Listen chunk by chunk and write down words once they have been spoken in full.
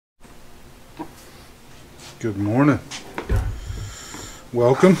Good morning.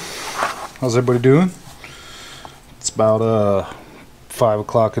 Welcome. How's everybody doing? It's about 5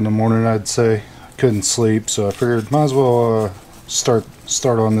 o'clock in the morning, I'd say. I couldn't sleep, so I figured might as well start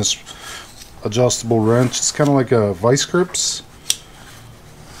on this adjustable wrench. It's kind of like a vice grips.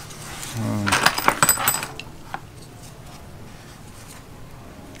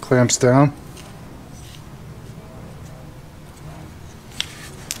 Clamps down.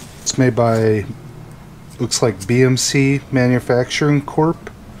 It's made by, looks like BMC Manufacturing Corp.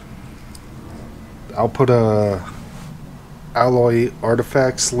 I'll put a Alloy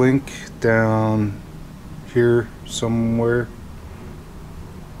Artifacts link down here somewhere.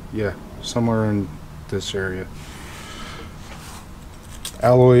 Yeah, somewhere in this area.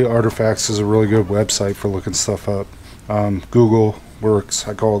 Alloy Artifacts is a really good website for looking stuff up. Google works.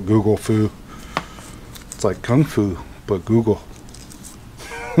 I call it Google Fu. It's like Kung Fu, but Google.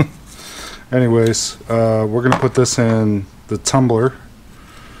 Anyways, we're going to put this in the tumbler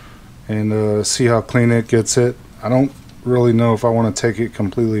and see how clean it gets it. I don't really know if I want to take it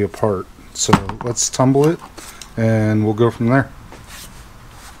completely apart. So let's tumble it and we'll go from there.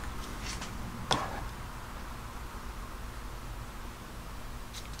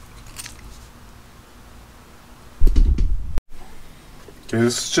 Okay,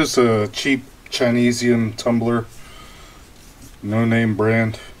 this is just a cheap Chinesium tumbler. No name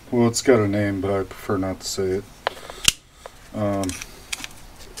brand. Well, it's got a name, but I prefer not to say it.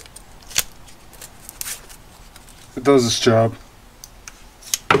 It does its job.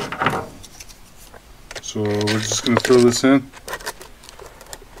 So we're just going to throw this in.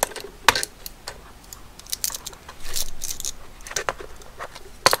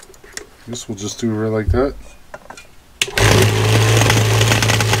 I guess we'll just do it right like that.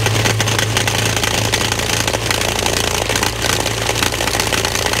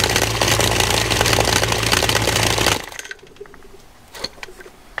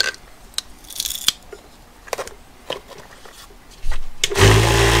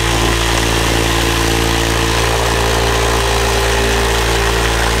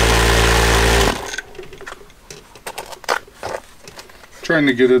 Trying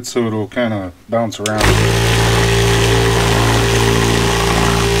to get it so it'll kind of bounce around.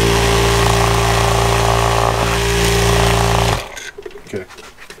 Okay,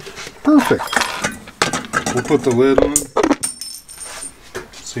 perfect. We'll put the lid on.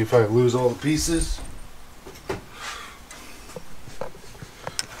 See if I lose all the pieces.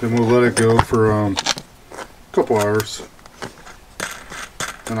 Then we'll let it go for a couple hours.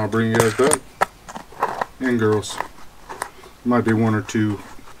 And I'll bring you guys back. And girls. Might be one or two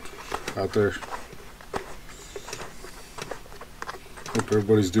out there. Hope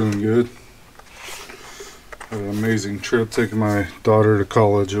everybody's doing good. Had an amazing trip taking my daughter to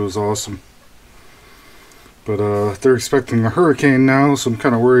college. It was awesome. But they're expecting a hurricane now, so I'm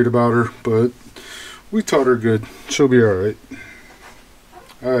kind of worried about her. But we taught her good. She'll be alright.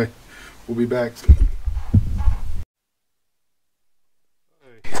 Alright, we'll be back.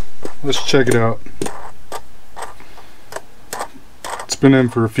 Let's check it out. Been in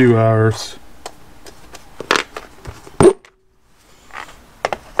for a few hours.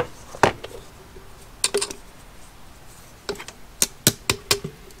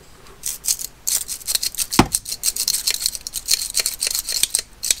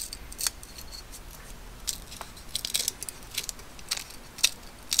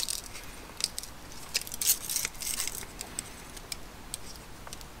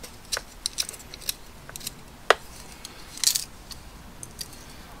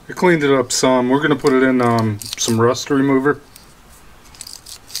 I cleaned it up some. We're going to put it in some rust remover.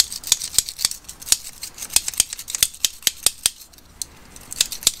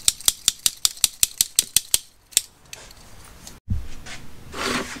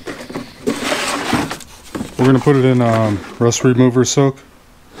 We're going to put it in rust remover soak.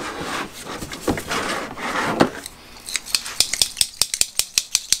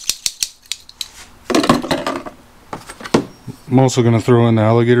 I'm also going to throw in the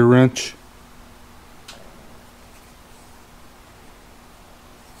alligator wrench.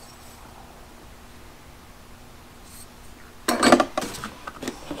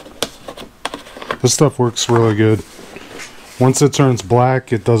 This stuff works really good. Once it turns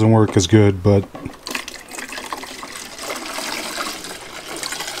black, it doesn't work as good, but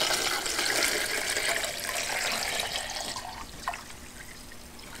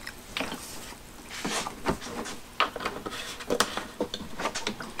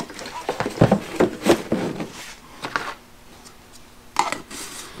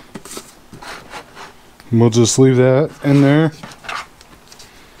we'll just leave that in there.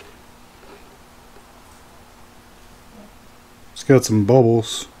 It's got some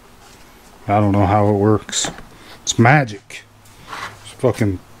bubbles. I don't know how it works. It's magic. It's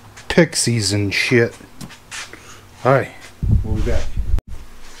fucking pixies and shit. Alright, we'll be back.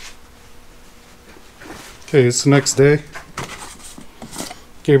 Okay, it's the next day.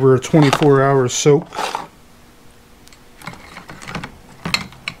 Gave her a 24-hour soak.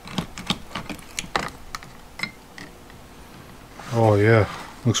 Oh yeah,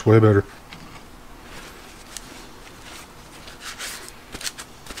 looks way better.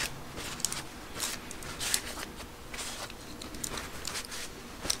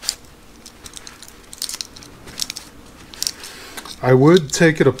 I would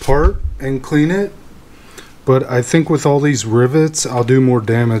take it apart and clean it, but I think with all these rivets, I'll do more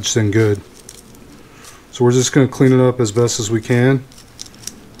damage than good. So we're just going to clean it up as best as we can.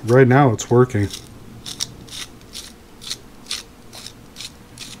 Right now it's working.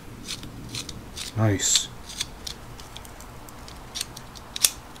 Nice.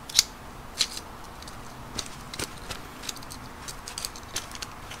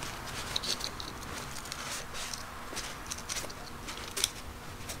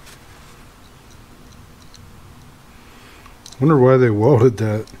 Wonder why they welded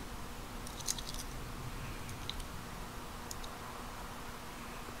that.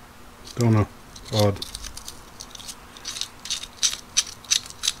 Don't know. Odd.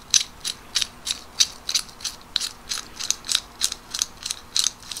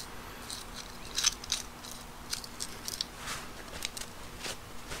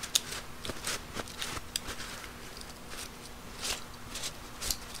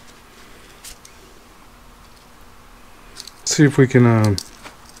 See if we can I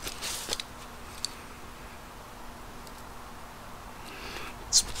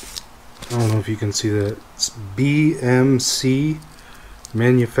don't know if you can see that. It's BMC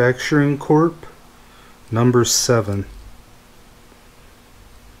Manufacturing Corp. Number 7.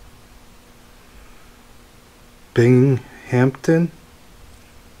 Binghamton,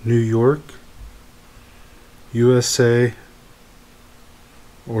 New York, USA,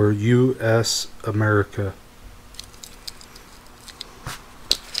 or US America.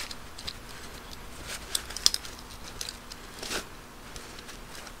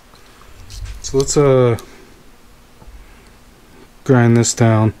 So let's grind this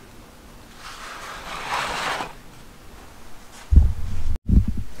down.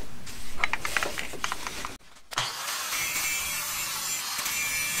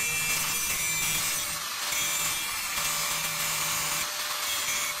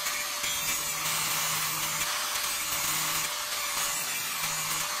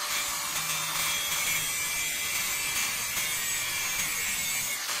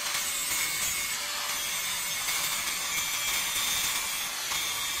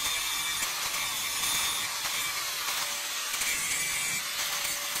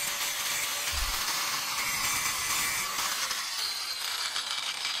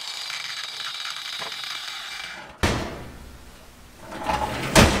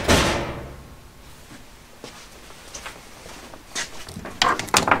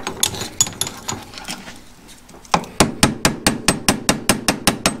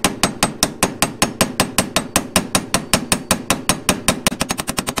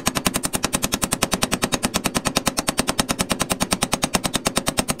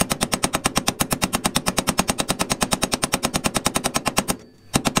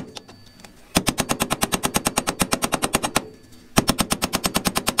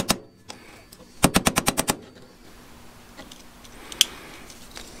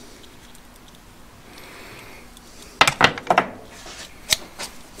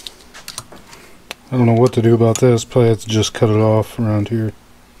 I don't know what to do about this. Probably have to just cut it off around here.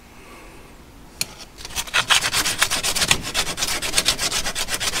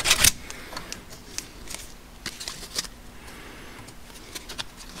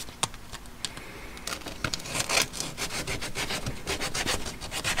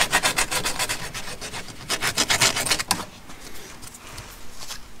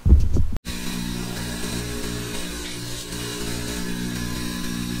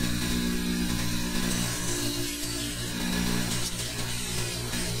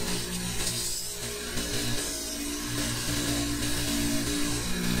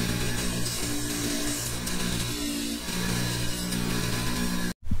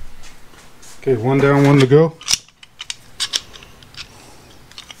 Okay, one down, one to go.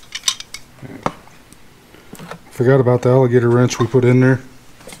 Forgot about the alligator wrench we put in there.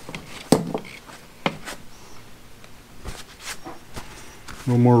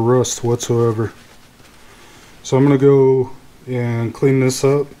 No more rust whatsoever. So I'm going to go and clean this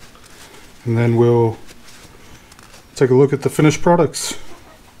up, and then we'll take a look at the finished products.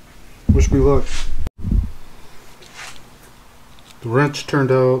 Wish me luck. The wrench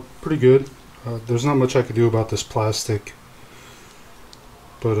turned out pretty good. There's not much I could do about this plastic,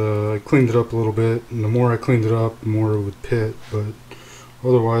 but I cleaned it up a little bit, and the more I cleaned it up, the more it would pit, but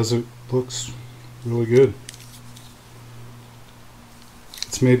otherwise it looks really good.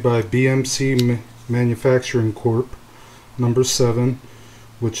 It's made by BMC Manufacturing Corp. number 7,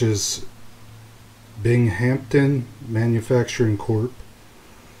 which is Binghamton Manufacturing Corp.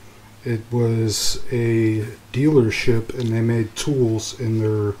 It was a dealership, and they made tools in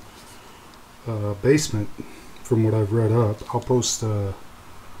their basement, from what I've read up. I'll post a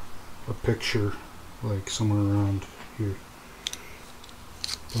picture like somewhere around here.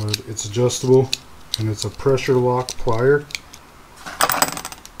 But it's adjustable, and it's a pressure lock plier,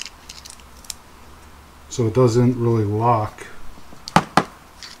 so it doesn't really lock.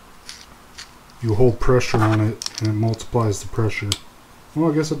 You hold pressure on it and it multiplies the pressure.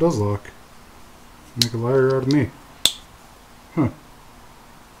 Well, I guess it does lock. Make a liar out of me. Huh.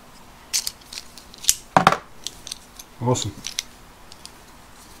 Awesome.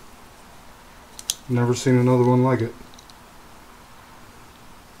 Never seen another one like it.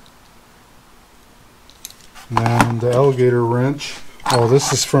 And the alligator wrench. Oh,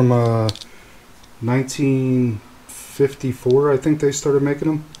 this is from 1954, I think they started making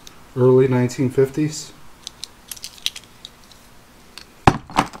them. Early 1950s.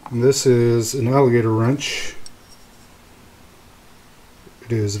 And this is an alligator wrench.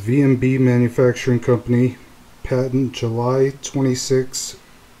 It is V&B Manufacturing Company, patent July 26,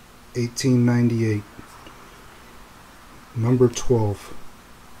 1898, number 12.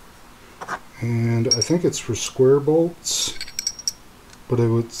 And I think it's for square bolts, but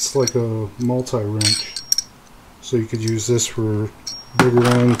it's like a multi-wrench, so you could use this for bigger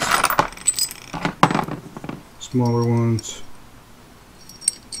ones, smaller ones.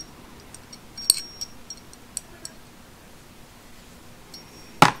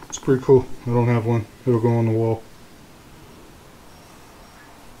 It's pretty cool. I don't have one. It'll go on the wall.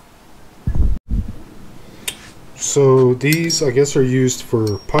 So these, I guess, are used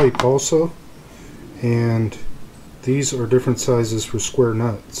for pipe also, and these are different sizes for square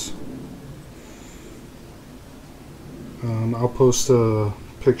nuts. I'll post a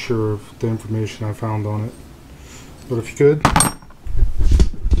picture of the information I found on it. But if you could,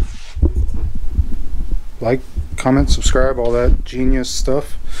 like, comment, subscribe, all that genius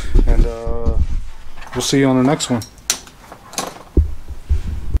stuff, and we'll see you on the next one.